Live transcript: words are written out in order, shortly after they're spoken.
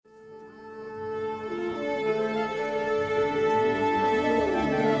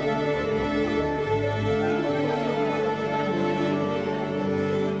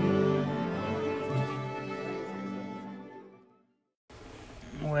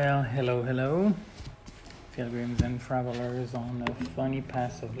Well, hello, pilgrims and travelers on a funny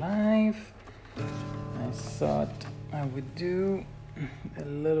path of life. I thought I would do a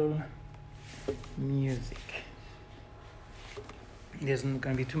little music. There's not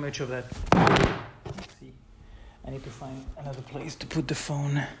going to be too much of that. Let's see. I need to find another place to put the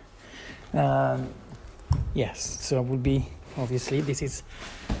phone. Yes, so it will be, obviously, this is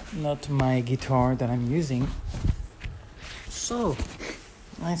not my guitar that I'm using. So,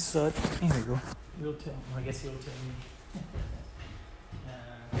 I thought, here we go. You'll tell. I guess you'll tell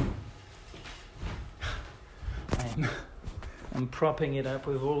me. I'm propping it up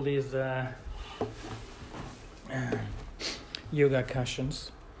with all these yoga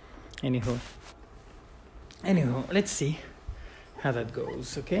cushions. Anyhow, let's see how that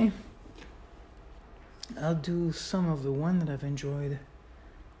goes. Okay. I'll do some of the one that I've enjoyed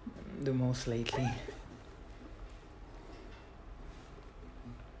the most lately.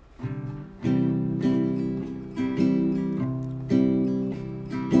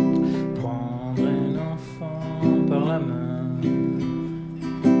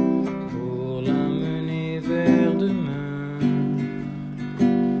 Pour l'amener vers demain,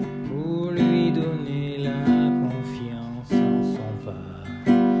 pour lui donner la confiance en son pas.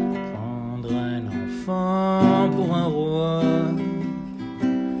 Prendre un enfant pour un roi,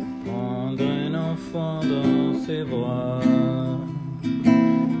 prendre un enfant dans ses bras,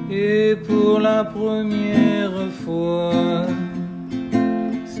 et pour la première fois,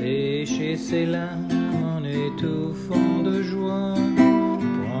 sécher ses larmes en étouffant de joie,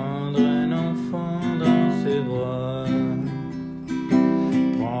 prendre un enfant dans ses bras,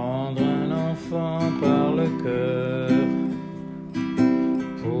 prendre un enfant par le cœur,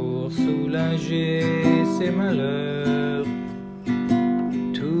 pour soulager ses malheurs,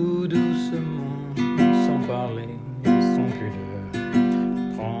 tout doucement, sans parler, sans pudeur,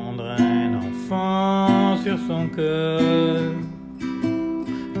 prendre un enfant sur son cœur,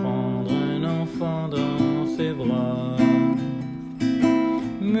 dans ses bras,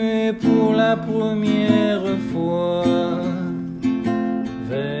 mais pour la première fois,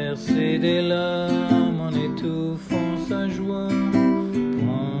 verser des larmes en étouffant sa joie,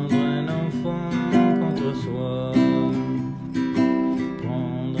 prendre un enfant contre soi,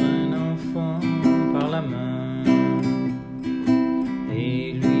 prendre un enfant par la main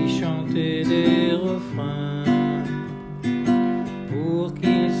et lui chanter des refrains pour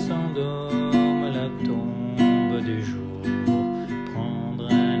qu'il s'endorme du jour,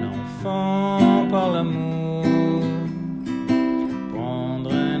 prendre un enfant par l'amour,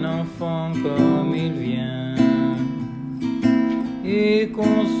 prendre un enfant comme il vient et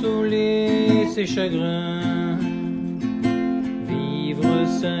consoler ses chagrins, vivre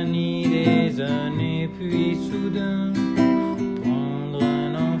sa nuit des années puis soudain, prendre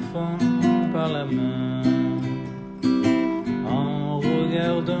un enfant par la main en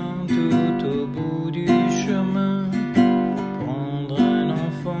regardant tout au bout du chemin, prendre un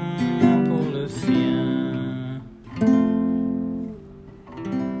enfant pour le sien.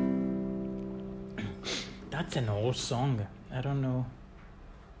 That's an old song. I don't know.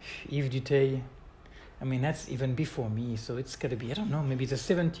 Yves Duteil. I mean, that's even before me, so it's gotta be, I don't know, maybe the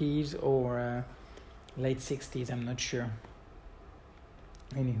 70s or late 60s, I'm not sure.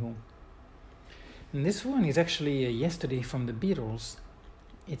 Anywho. And this one is actually Yesterday from the Beatles.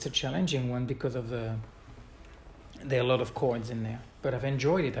 It's a challenging one because of there are a lot of chords in there, but I've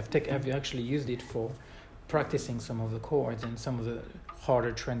enjoyed it. I've actually used it for practicing some of the chords and some of the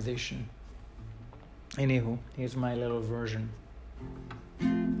harder transition. Anywho, here's my little version.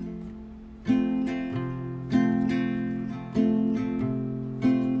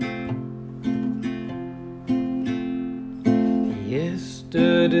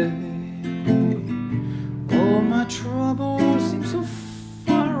 Yesterday, all my troubles seem so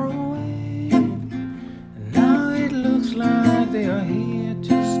far away, and now it looks like they are here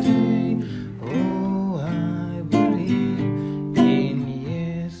to stay. Oh, I believe in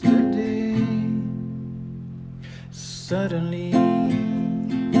yesterday. Suddenly,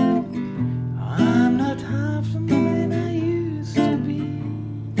 I'm not half the man I used to be.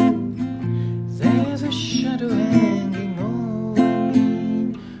 There's a shadow hanging over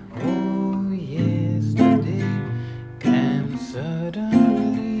me. Oh, yesterday came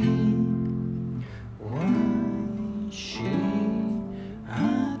suddenly. Why she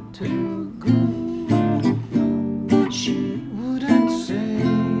had to go, she wouldn't say.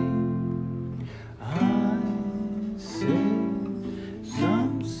 I said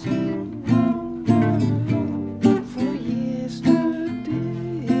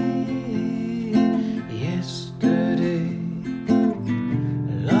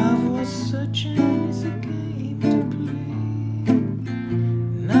searching is a game to play.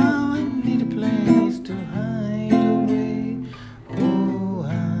 Now I need a place to hide away. Oh,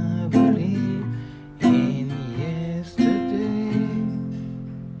 I believe in yesterday.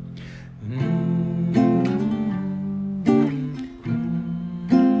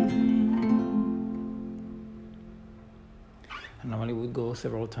 I normally would go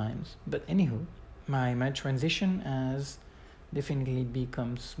several times, but anywho, my transition has definitely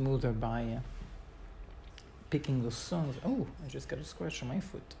become smoother by picking those songs. Oh, I just got a scratch on my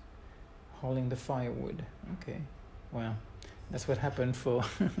foot. Hauling the firewood. Okay, well, that's what happened for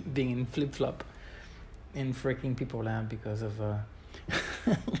being in flip-flop and freaking people out because of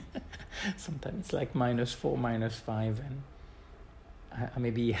sometimes it's like -4, -5, and I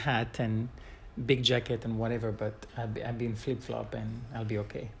maybe hat and big jacket and whatever, but I'll be in flip-flop and I'll be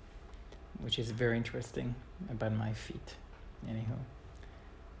okay, which is very interesting about my feet. Anyhow,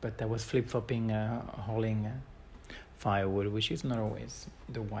 but I was flip-flopping, hauling firewood, which is not always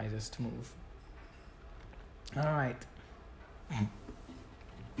the wisest move. All right.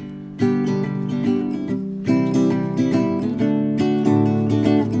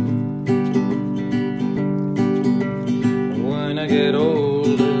 When I get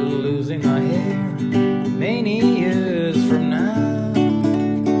older, losing my hair, many years from now,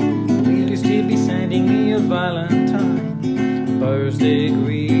 will you still be sending me a Valentine? Birthday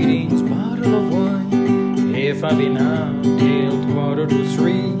greetings, bottle of wine. If I've been out till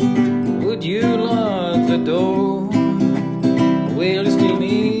 2:45, would you lock the door? Will you still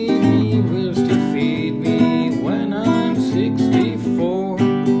need me? Will you still feed me when I'm 64?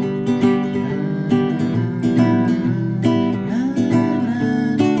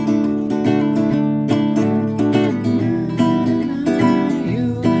 You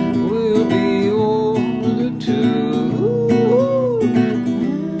will be older too.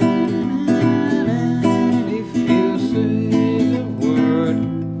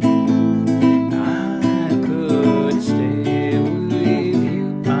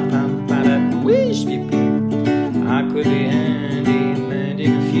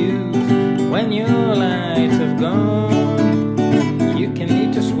 When your lights have gone, you can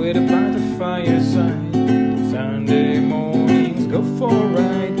knit a sweater by the fireside. Sunday mornings go for a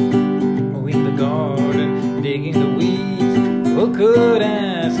ride, mowing the garden, digging the weeds. Who could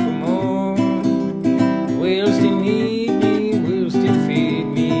ask for more? Will still need me, will still feed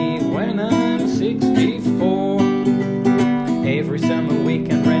me when I'm 64. Every summer we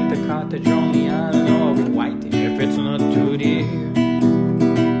can rent a cottage on the island of White. If it's not too dear,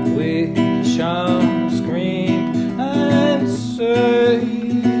 we shall scream and say,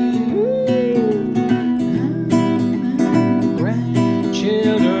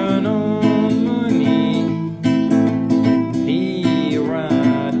 grandchildren on money, Vera,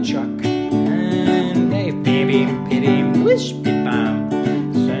 Chuck, and Dave, baby, wish me bam.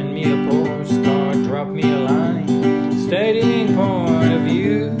 Send me a postcard, drop me a line, stating point of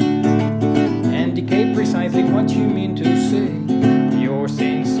view, indicate precisely what you mean to say. You're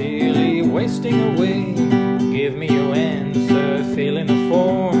sincerely wasting away. Give me your answer, fill in the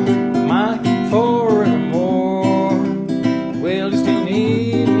form, mine forevermore. Will you still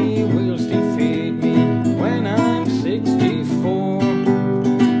need me? Will you still feed me when I'm 64?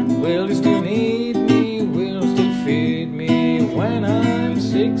 Will you still need me? Will you still feed me when I'm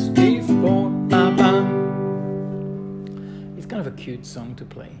 64? Ba-ba. It's kind of a cute song to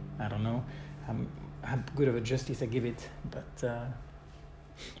play. I don't know how good of a justice I give it, but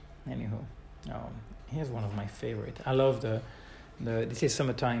anywho, here's one of my favorite. I love the This is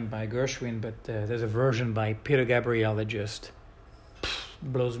Summertime by Gershwin, but there's a version by Peter Gabriel that just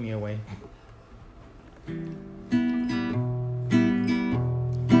blows me away.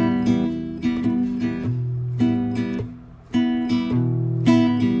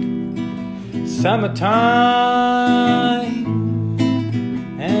 Summertime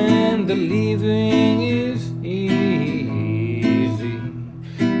and the living is easy.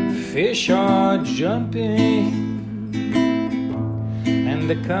 Fish are jumping and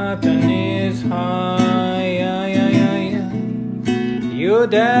the cotton is high. Your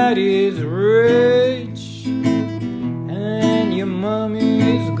dad is rich and your mommy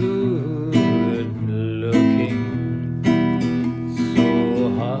is good looking. So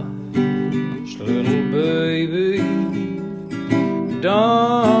hush, little baby,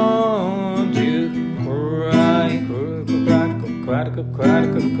 don't you cry.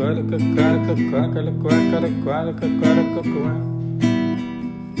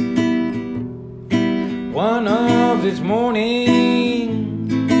 One of these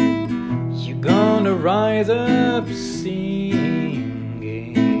mornings you're gonna rise up singing.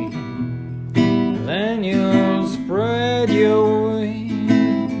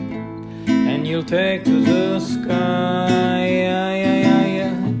 take to the sky.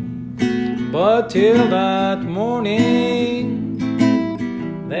 But till that morning,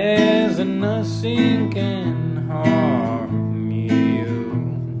 there's nothing can harm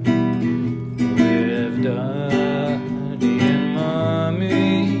you. With Daddy and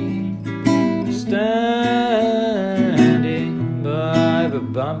Mommy standing by the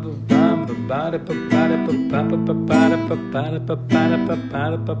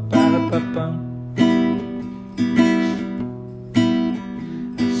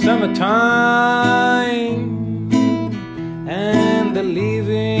summertime, and the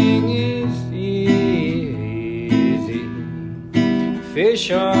living is easy. Fish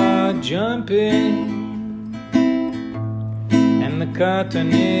are jumping, and the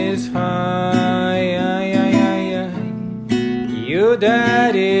cotton is high. Your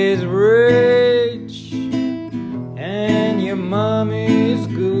dad is rich, and your mom is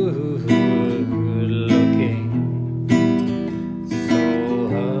good looking. So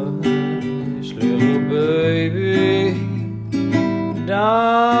hush, little baby,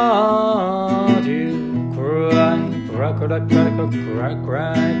 don't you cry, cry, cry, cry,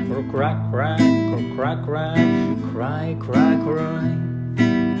 cry, cry, cry, cry, cry, cry, cry.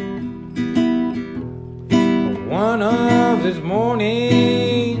 One of this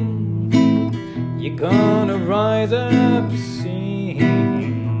morning, you're gonna rise up singing.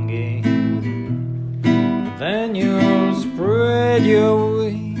 Then you'll spread your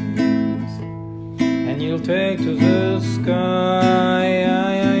wings, and you'll take to the sky.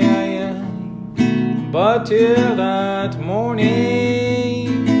 But till that morning,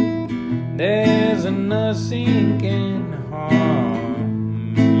 there's nothing can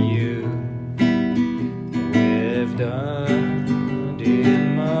harm you. With Daddy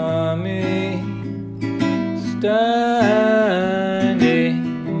and Mommy standing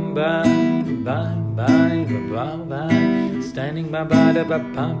by, standing by,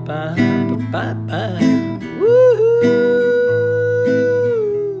 woo-hoo.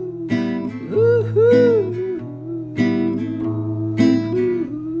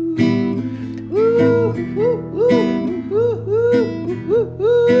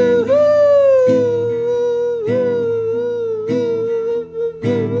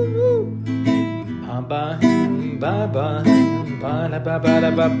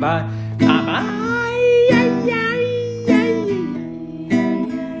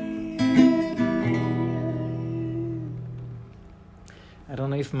 I don't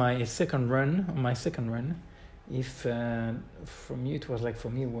know if my second run, if from you it was like for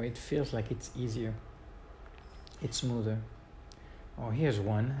me where it feels like it's easier, it's smoother. Oh, here's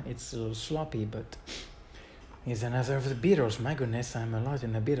one. It's a little sloppy, but here's another of the Beatles. My goodness, I'm a lot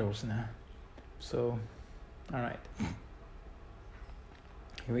in the Beatles now. So, all right.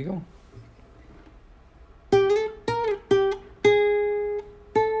 Here we go.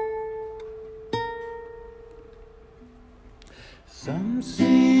 Some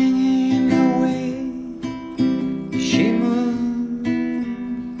singing the way she moves,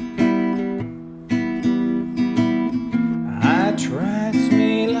 attracts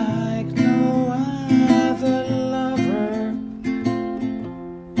me like no other lover.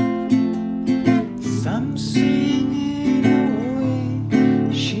 Some singing the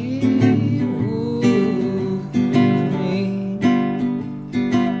way she woos me.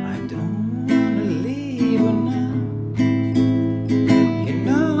 I don't wanna leave her now.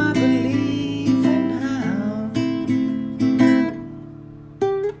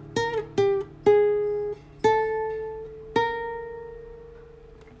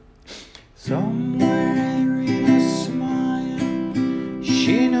 Somewhere in a smile,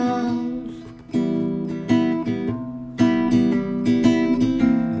 she knows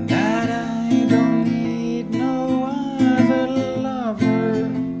that I don't need no other lover.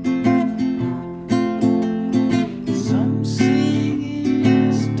 Some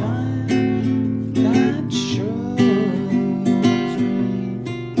singing style that shows me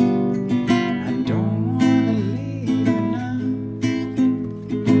I don't wanna leave her now.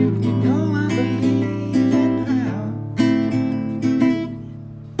 You know I believe in how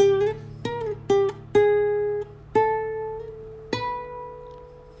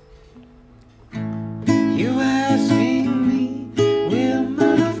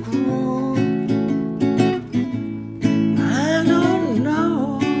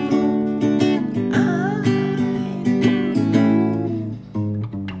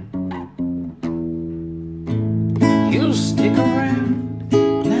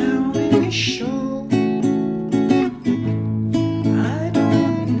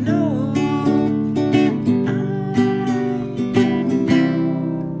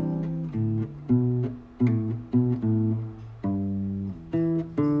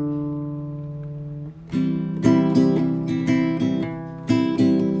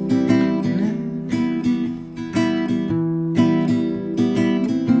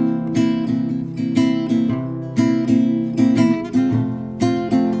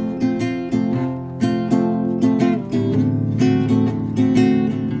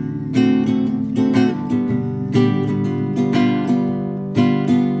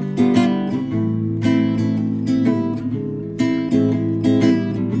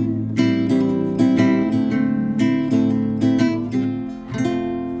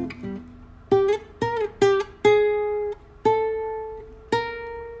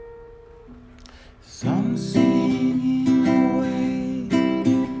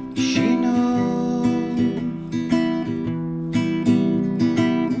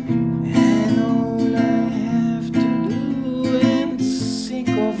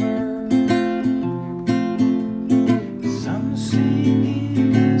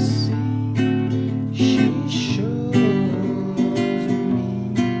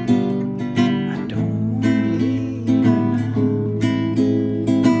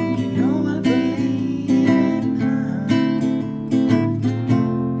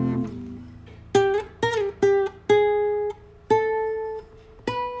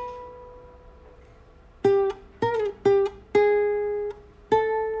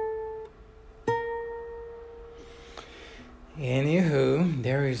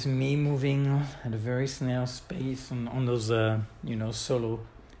just me moving at a very snail pace on those solo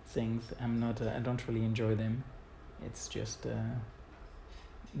things. I don't really enjoy them. It's just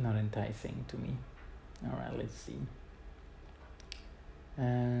not enticing to me. All right, let's see.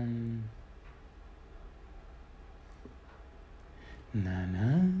 Na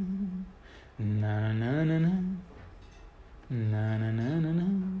na na na na na na na na na na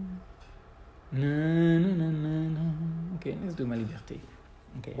na na na. Okay, let's do Ma Liberté.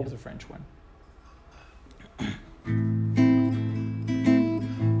 Okay, here's a French one.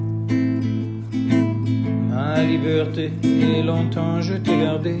 Ma liberté, longtemps je t'ai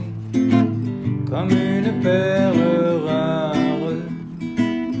gardée comme une perle rare.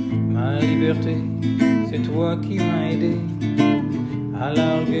 Ma liberté, c'est toi qui m'as aidé à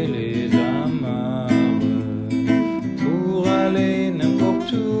larguer les amarres, pour aller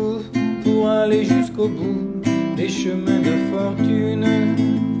n'importe où, pour aller jusqu'au bout des chemins de fortune,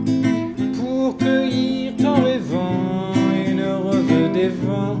 pour cueillir en rêvant une rose des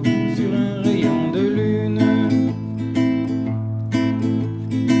vents sur un rayon de lune.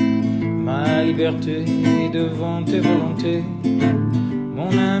 Ma liberté devant tes volontés,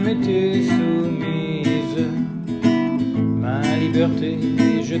 mon âme était soumise. Ma liberté,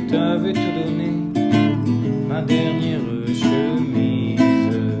 je t'avais tout donné, ma dernière chemise.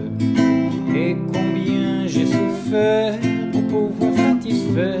 Et combien j'ai souffert pour pouvoir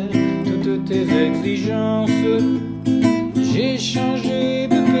satisfaire toutes tes exigences. J'ai changé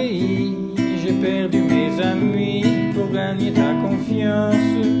de pays, j'ai perdu mes amis pour gagner ta confiance.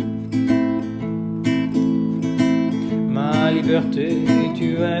 Ma liberté,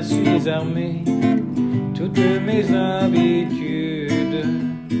 tu as su désarmer toutes mes habitudes.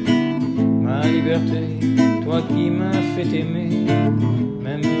 Ma liberté, toi qui m'as fait aimer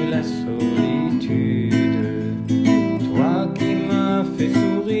même la solitude. Toi qui m'as fait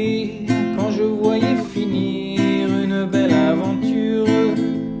sourire quand je voyais finir une belle aventure.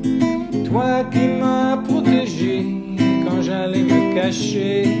 Toi qui m'as protégé quand j'allais me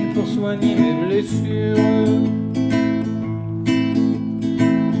cacher pour soigner mes blessures.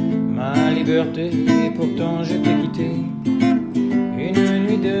 Ma liberté, pourtant je t'ai quitté une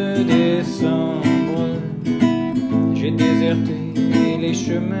nuit de décembre. J'ai déserté les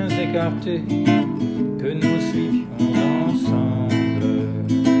chemins écartés que nous suivions ensemble.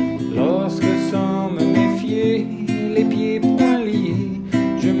 Lorsque sans me méfier, les pieds poings liés,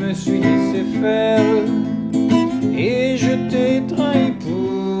 je me suis laissé faire et je t'ai trahi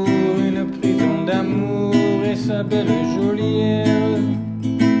pour une prison d'amour et sa belle geôlière.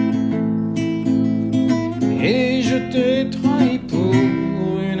 Et je t'ai trahi pour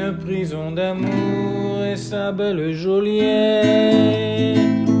une prison d'amour et sa belle geôlière.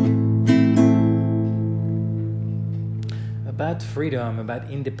 About freedom, about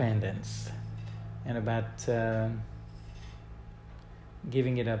independence, and about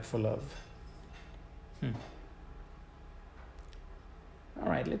giving it up for love. All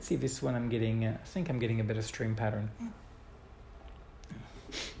right, let's see this one. I think I'm getting a better string pattern.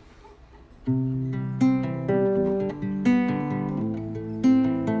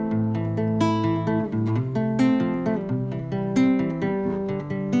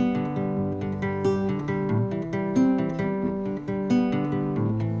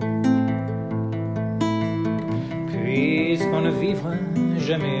 Puisqu'on ne vivra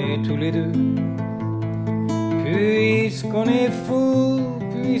jamais tous les deux, puisqu'on est fou,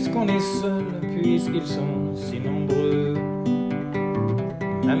 puisqu'on est seul, puisqu'ils sont si nombreux,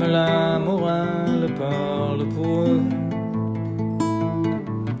 même la morale parle pour eux.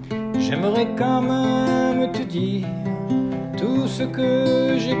 J'aimerais quand même te dire tout ce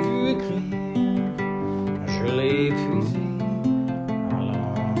que j'ai pu écrire. Je l'ai épuisé à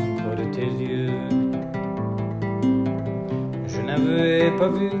l'encre de tes yeux. Je n'avais pas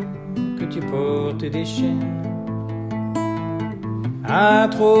vu que tu portais des chaînes. À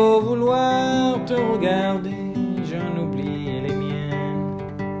trop vouloir te regarder, j'en oubliais les miennes.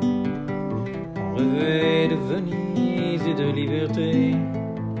 On rêvait de Venise et de liberté.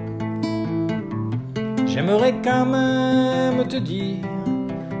 J'aimerais quand même te dire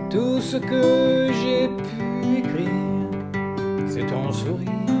tout ce que j'ai pu écrire. C'est ton sourire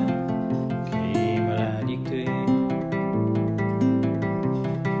qui me l'a dicté.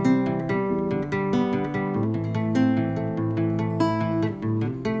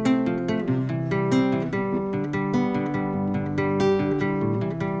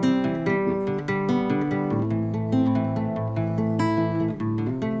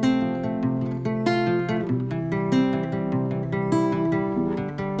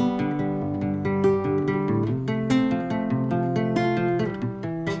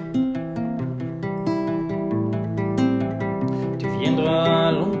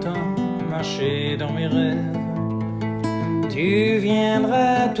 et dans mes rêves. Tu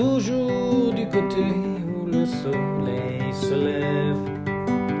viendras toujours du côté où le soleil se lève.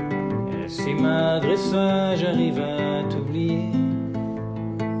 Et si malgré ça j'arrive à t'oublier,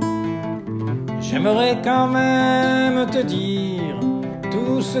 j'aimerais quand même te dire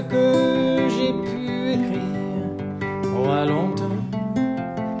tout ce que j'ai pu écrire. Aura longtemps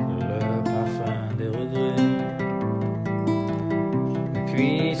le parfum des regrets.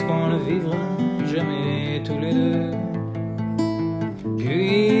 Puisqu'on ne vivra jamais tous les deux,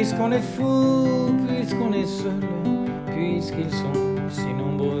 puisqu'on est fou, puisqu'on est seul, puisqu'ils sont si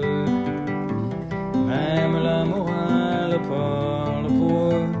nombreux, même la morale parle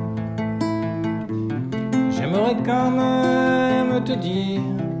pour eux. J'aimerais quand même te dire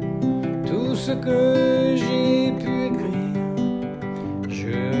tout ce que j'ai pu écrire.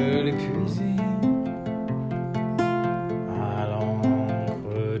 Je l'ai puisé à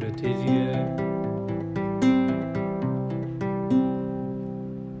l'encre de tes yeux.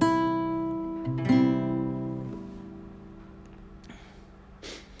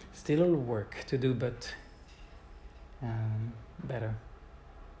 Still a little work to do, but better.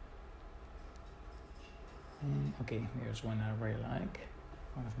 Okay, here's one I really like,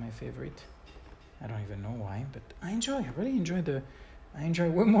 one of my favorite. I don't even know why, but I really enjoy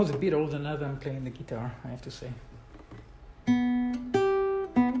way more the Beatles than I'm playing the guitar, I have to say.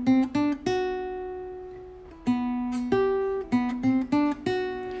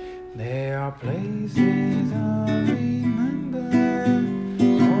 There are places I remember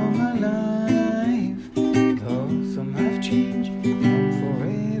all my life, though some have changed, some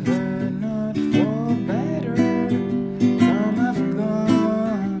forever, not for better. Some have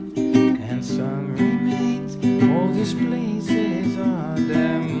gone and some remains. All these places are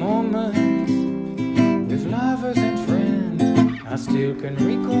their moments with lovers and friends I still can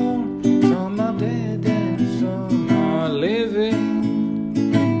recall. Some are dead and some are living.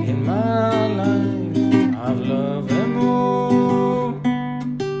 In my life I've loved them all,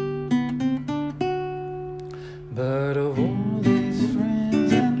 but of all these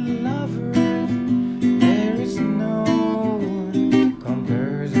friends and lovers, there is no one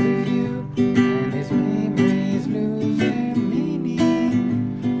compares with you, and his memories lose their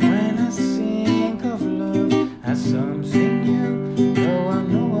meaning when I think of love as some sing you. Though I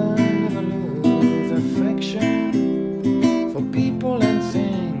know I'll never lose affection for people and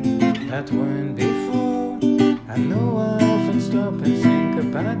things that weren't before. I know I often stop and think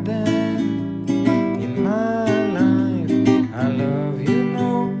about them. In my life I love you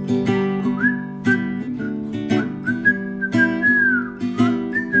more.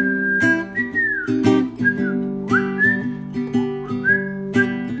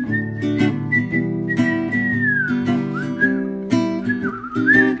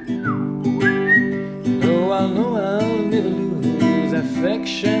 Though I know I'll never lose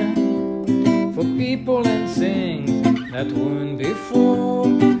affection for people and things that weren't before.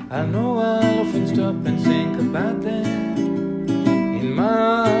 I know I'll often stop and think about them. In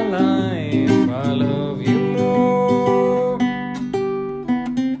my life I love you more.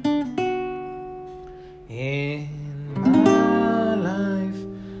 In my life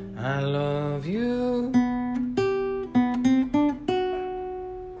I love you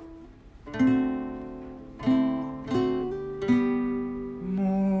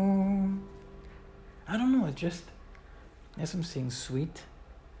more. I don't know, it just there's something sweet.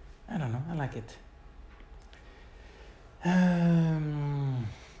 I don't know, I like it. Oh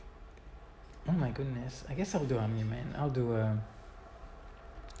my goodness, I guess I'll do I'm Your Man. I'll do oh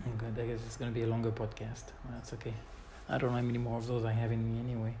God, I guess it's gonna be a longer podcast. Well, that's okay. I don't know how many more of those I have in me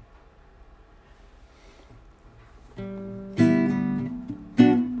anyway.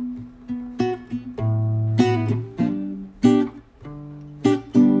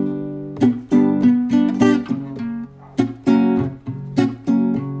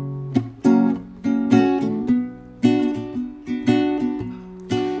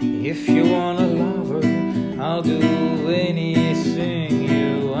 If you want a lover, I'll do anything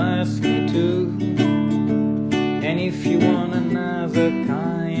you ask me to. And if you want another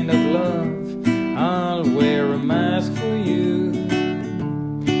kind of love, I'll wear a mask for you.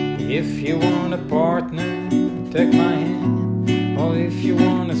 If you want a partner, take my hand. Or if you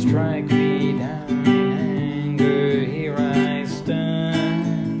want to strike me down in anger, here I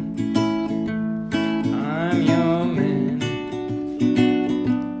stand. I'm your man.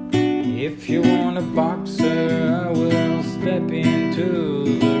 If you want a boxer, I will step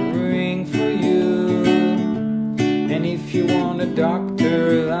into the ring for you. And if you want a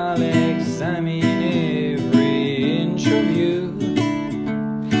doctor, I'll examine every inch of you.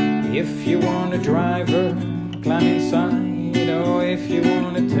 If you want a driver, climb inside. Or if you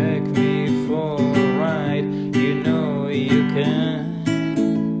want to take me for a ride, you know you can.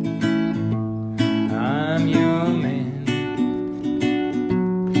 I'm your man.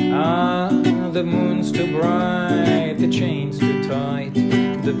 The moon's too bright, the chain's too tight,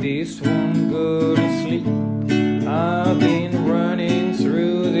 the beast won't go to sleep. I've been running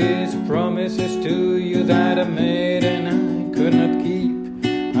through these promises to you that I made and I could not keep.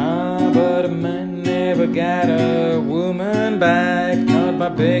 But a man never got a woman back, not by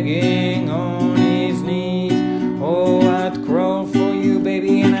begging on his knees. Oh, I'd crawl for you,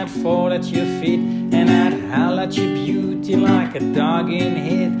 baby, and I'd fall at your feet, and I'd howl at your beauty like a dog in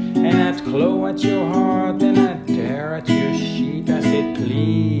heat, and I'd claw at your heart, and I'd tear at your sheet. I said,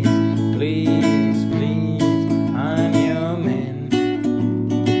 please, please, please, I'm your man.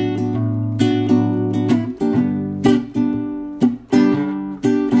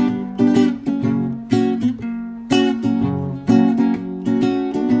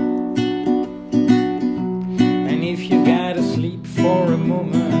 And if you gotta sleep for a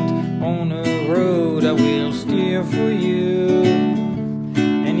moment on a road, I will steer for you.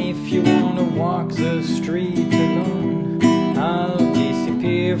 And if you wanna walk the street alone, I'll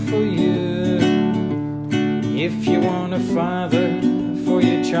disappear for you. If you want a father for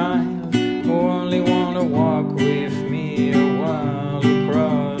your child, or only wanna walk with me a while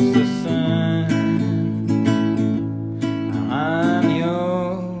across the sun, I'm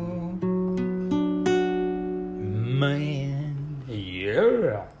your man.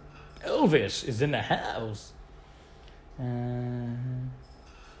 Yeah, Elvis is in the house.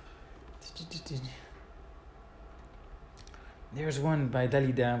 There's one by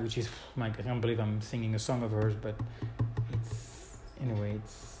Dalida, which is, I can't believe I'm singing a song of hers, but it's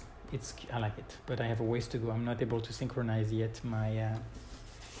I like it, but I have a ways to go. I'm not able to synchronize yet my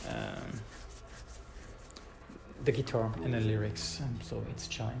the guitar and the lyrics, so it's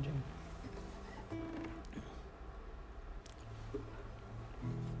challenging.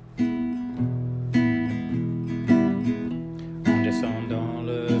 On descend dans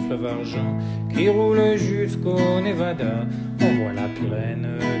le fleuve argent qui roule jusqu'au Nevada. On voit la plaine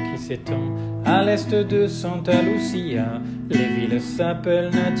qui s'étend à l'est de Santa Lucia. Les villes s'appellent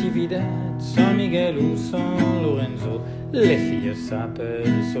Natividad, San Miguel ou San Lorenzo. Les filles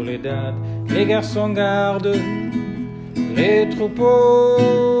s'appellent Soledad, les garçons gardent les troupeaux.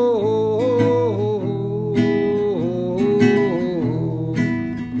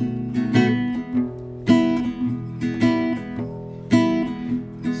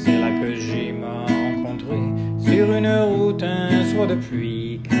 C'est là que Jim m'a rencontré sur une route un soir de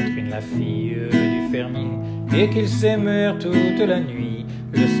pluie, Catherine la fille du fermier, et qu'ils s'aimèrent toute la nuit.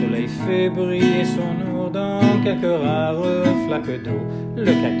 Le soleil fait briller son or dans quelques rares flaques d'eau. Le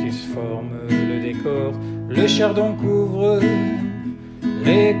cactus forme le décor, le chardon couvre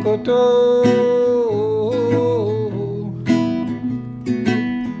les coteaux.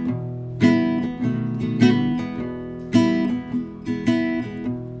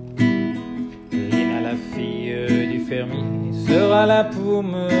 Lina, la fille du fermier, sera là pour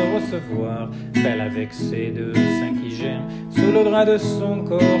me recevoir, belle avec ses deux seins qui germent sous le drap de son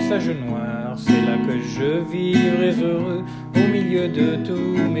corsage noir. C'est là que je vivrai heureux au milieu de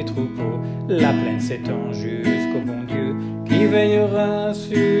tous mes troupeaux. La plaine s'étend jusqu'au bon Dieu qui veillera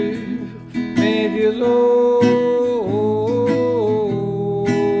sur mes vieux os.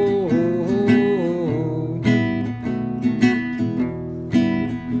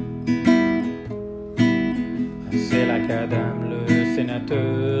 C'est là qu'Adam le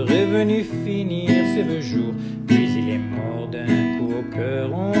sénateur est venu finir ses vieux jours, puis il est mort d'un coup au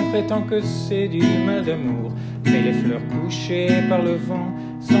cœur. On prétend que c'est du mal d'amour, mais les fleurs couchées par le vent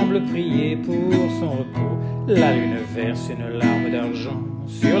semblent prier pour son repos. La lune verse une larme d'argent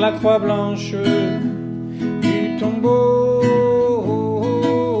sur la croix blanche du tombeau.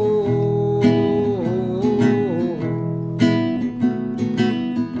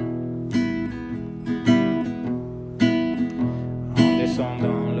 En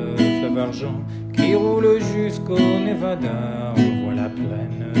descendant le fleuve argent qui roule jusqu'au Nevada, on voit la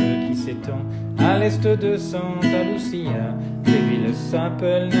plaine qui s'étend à l'est de Santa Lucia. Les villes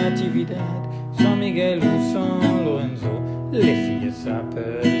s'appellent Natividad, San Miguel ou San Lorenzo. Les filles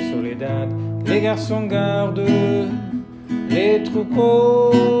s'appellent Soledad, les garçons gardent les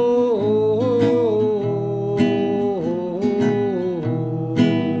troupeaux.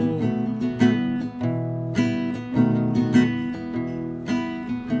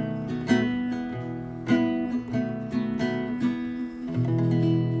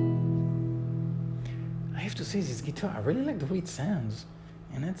 I have to say, this guitar, I really like the way it sounds.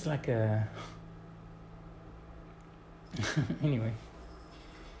 And And it's like a anyway,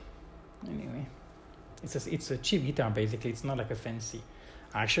 it's a cheap guitar basically. It's not like a fancy.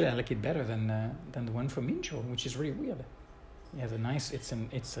 Actually, I like it better than the one from Intro, which is really weird. It has a nice, it's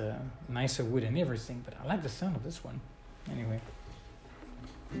a nicer wood and everything, but I like the sound of this one. Anyway.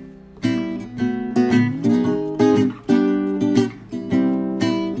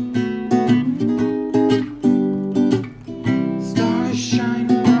 Stars shine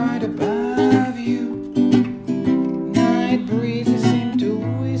bright above you. Night breezes seem to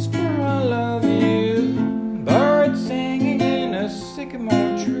whisper I love you. Birds singing in a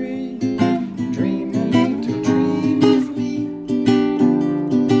sycamore tree. Dream a little dream of me.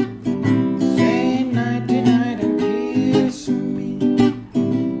 Say night to night and kiss me.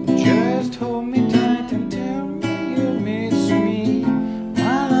 Just hold me tight and tell me you'll miss me.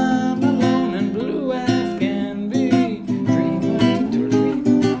 While I'm alone and blue as can be. Dream a little dream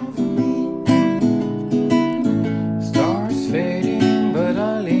of me. Stars fading but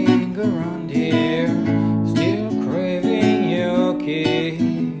I linger on dear. Still craving your kiss.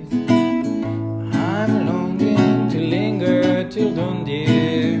 I'm longing to linger till dawn,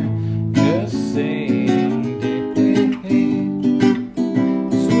 dear. Just saying,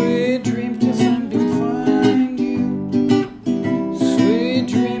 sweet dreams till sunbeam find you. Sweet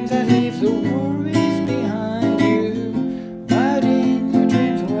dreams that leave the worries behind you. But in your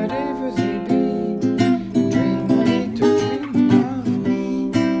dreams, whatever they be, dream a little dream of me.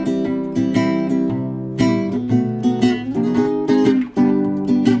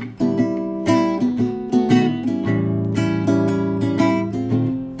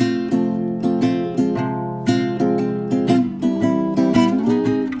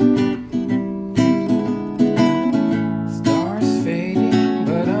 Stars fading,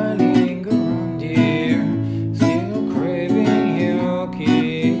 but I linger on, dear. Still craving your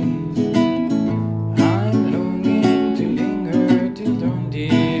kiss. I'm longing to linger till dawn,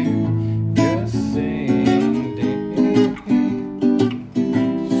 dear. Just saying,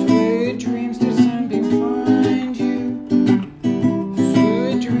 sweet dreams till sunbeam find you.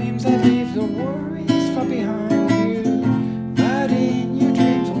 Sweet dreams that leave the worries far behind you. But in your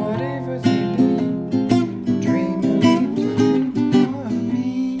dreams, whatever they be, dream a little dream of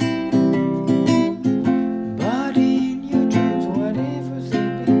me. But in your dreams, whatever they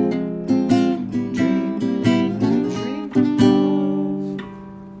be, dream a little dream of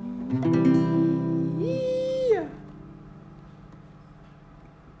me.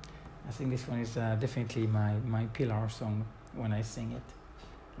 I think this one is definitely my Pilar song when I sing it.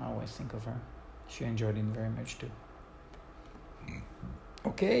 I always think of her. She enjoyed it very much too.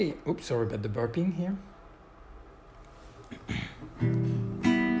 Okay, oops, sorry about the burping here.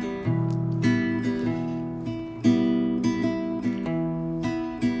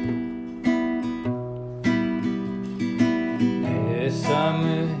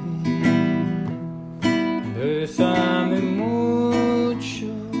 Bésame, bésame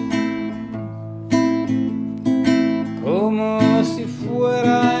mucho, como si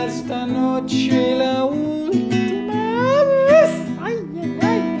fuera esta noche la última vez. Ay, ay,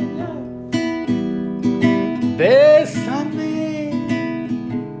 ay, ay. Bésame,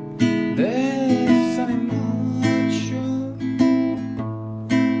 bésame mucho,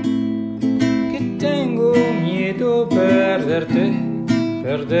 que tengo miedo perderte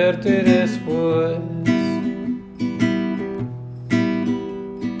después.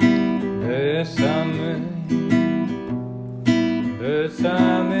 Bésame,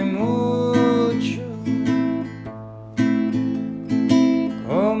 bésame mucho,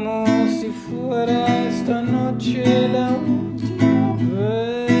 como si fuera esta noche la última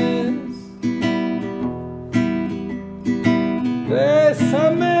vez.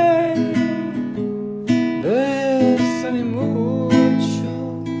 Bésame, bésame mucho,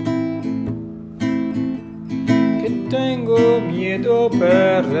 que tengo miedo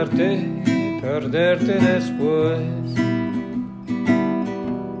perderte después.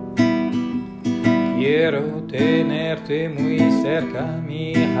 Quiero tenerte muy cerca,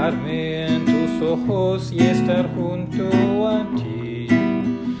 mijarme en tus ojos y estar junto a ti.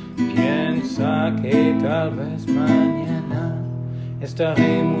 Piensa que tal vez mañana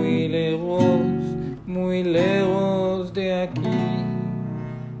estaré muy lejos de aquí.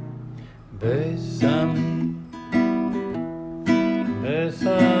 Bésame,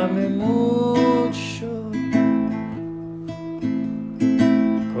 bésame mucho,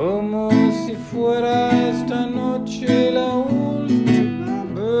 como si fuera esta noche la última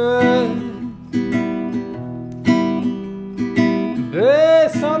vez.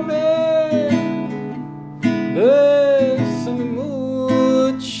 Bésame, bésame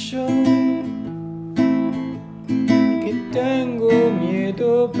mucho,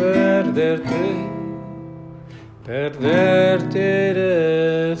 perderte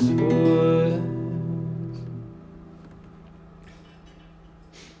después.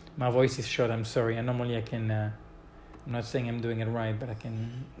 My voice is short, I'm sorry. And normally I can, I'm not saying I'm doing it right, but I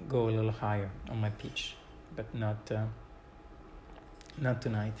can go a little higher on my pitch, but not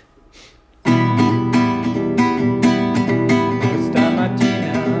tonight.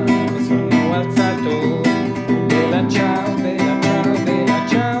 Stamattina mi sono alzato, bella ciao, bella ciao, bella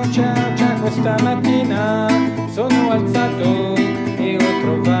ciao, ciao, ciao. Questa mattina sono alzato e ho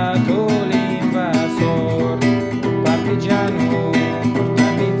trovato l'invasor, un partigiano,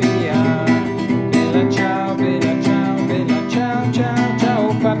 portami via. Bella ciao, bella ciao, bella ciao, ciao,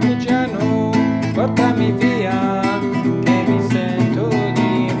 ciao, partigiano, portami via.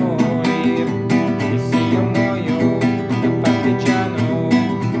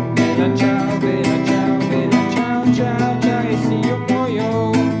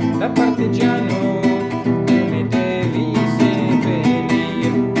 Partigiano, e mi devi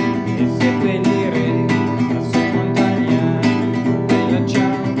seppellire la sua montagna. Bella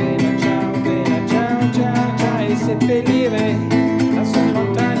ciao, bella ciao, bella ciao, ciao, ciao, e seppellire la sua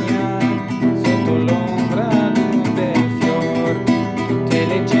montagna sotto l'ombra d'un bel fior. Tutte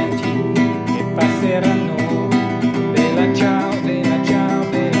le genti che passeranno. Bella ciao, bella ciao,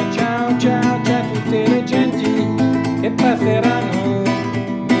 bella ciao, ciao, ciao, tutte le genti che passeranno.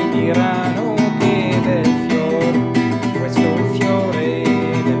 Diranno che del fior, questo è il fiore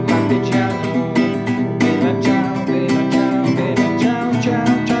del partigiano. Bella ciao, bella ciao, bella ciao,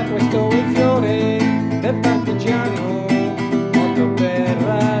 ciao, ciao, questo è il fiore del partigiano, morto per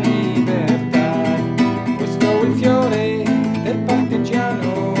la libertà. Questo è il fiore del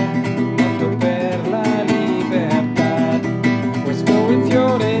partigiano, morto per la libertà. Questo è il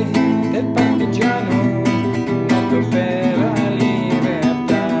fiore del partigiano, morto per la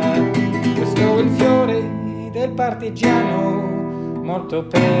il fiore del partigiano morto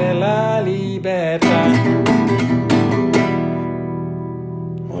per la libertà.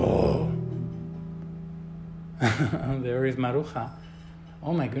 Oh. There is Maruja.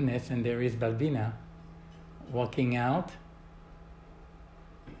 Oh my goodness, and there is Balbina walking out.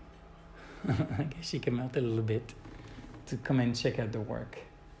 I guess she came out a little bit to come and check out the work.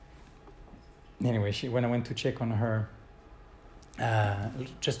 Anyway, when I went to check on her,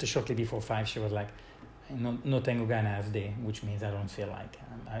 just shortly before 5, she was like, no tengo ganas de, which means I don't feel like,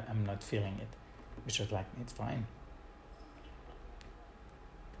 I'm not feeling it. Which was like, it's fine.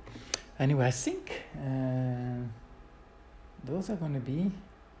 Anyway, I think those are going to be,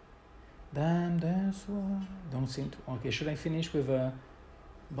 damn, that's what, don't seem to, okay, should I finish with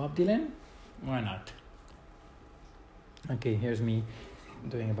Bob Dylan? Why not? Okay, here's me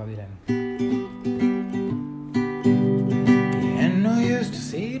doing a Bob Dylan. No use to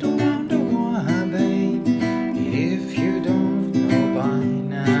sit and wonder why, babe, if you don't know by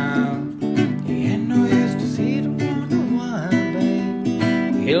now. Ain't no use to sit and wonder why, babe,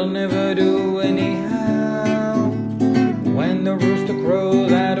 he'll never do anyhow. When the rooster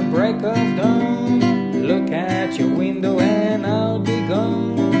crows at a break of dawn, look at your window and I'll be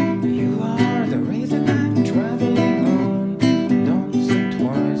gone. You are the reason I'm traveling on. Don't think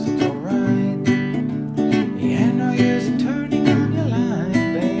twice, it's alright. Ain't no use in turning on your light,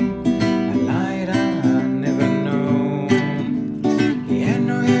 babe, a light I never known. Ain't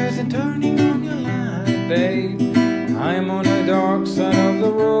no use in turning on your light, babe, I'm on the dark side of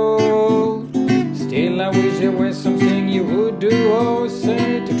the road. Still I wish there was something you would do or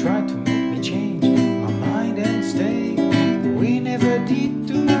say to try to make me change my mind and stay. We never did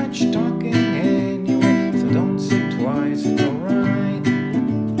too much talking anyway, so don't think twice, it's alright.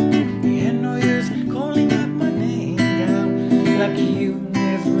 Ain't no use calling out my name, girl, like you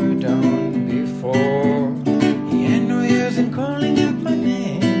never done before. Ain't no use in calling out my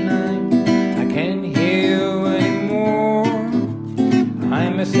name, I can't hear you anymore.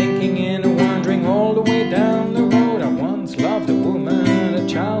 I'm a sinking and a wandering all the way down the road. I once loved a woman, a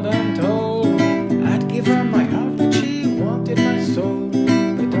child untold. I'd give her my heart, but she wanted my soul.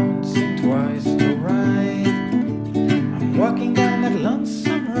 But don't think twice, it's alright. I'm walking down that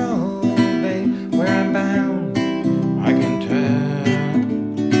lonesome road, babe, where I'm bound, I can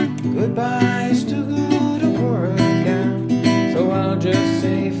tell. Goodbye's too good a word, yeah, so I'll just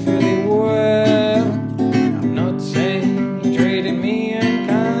say fairly well. I'm not saying you treated me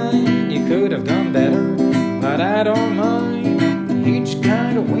unkind, you could have done better, but I don't mind. Each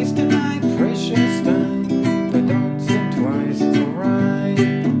kind of wasting my precious time, but don't think twice, it's alright.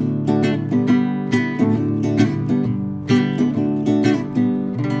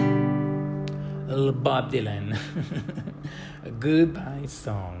 A little Bob Dylan. A goodbye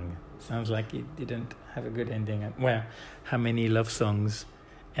song. Sounds like it didn't have a good ending. Well, how many love songs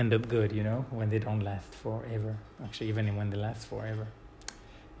end up good, you know, when they don't last forever? Actually, even when they last forever.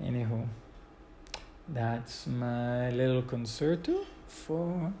 Anywho, that's my little concerto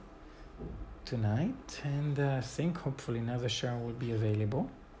for tonight, and I think hopefully another shower will be available,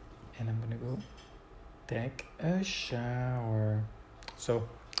 and I'm gonna go take a shower. So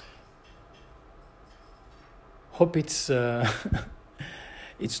hope it's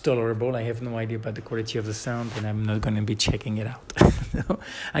it's tolerable. I have no idea about the quality of the sound, and I'm not gonna be checking it out. So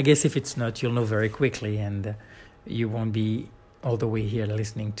I guess if it's not, you'll know very quickly, and you won't be all the way here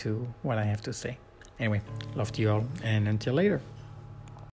listening to what I have to say. Anyway, love to you all, and until later.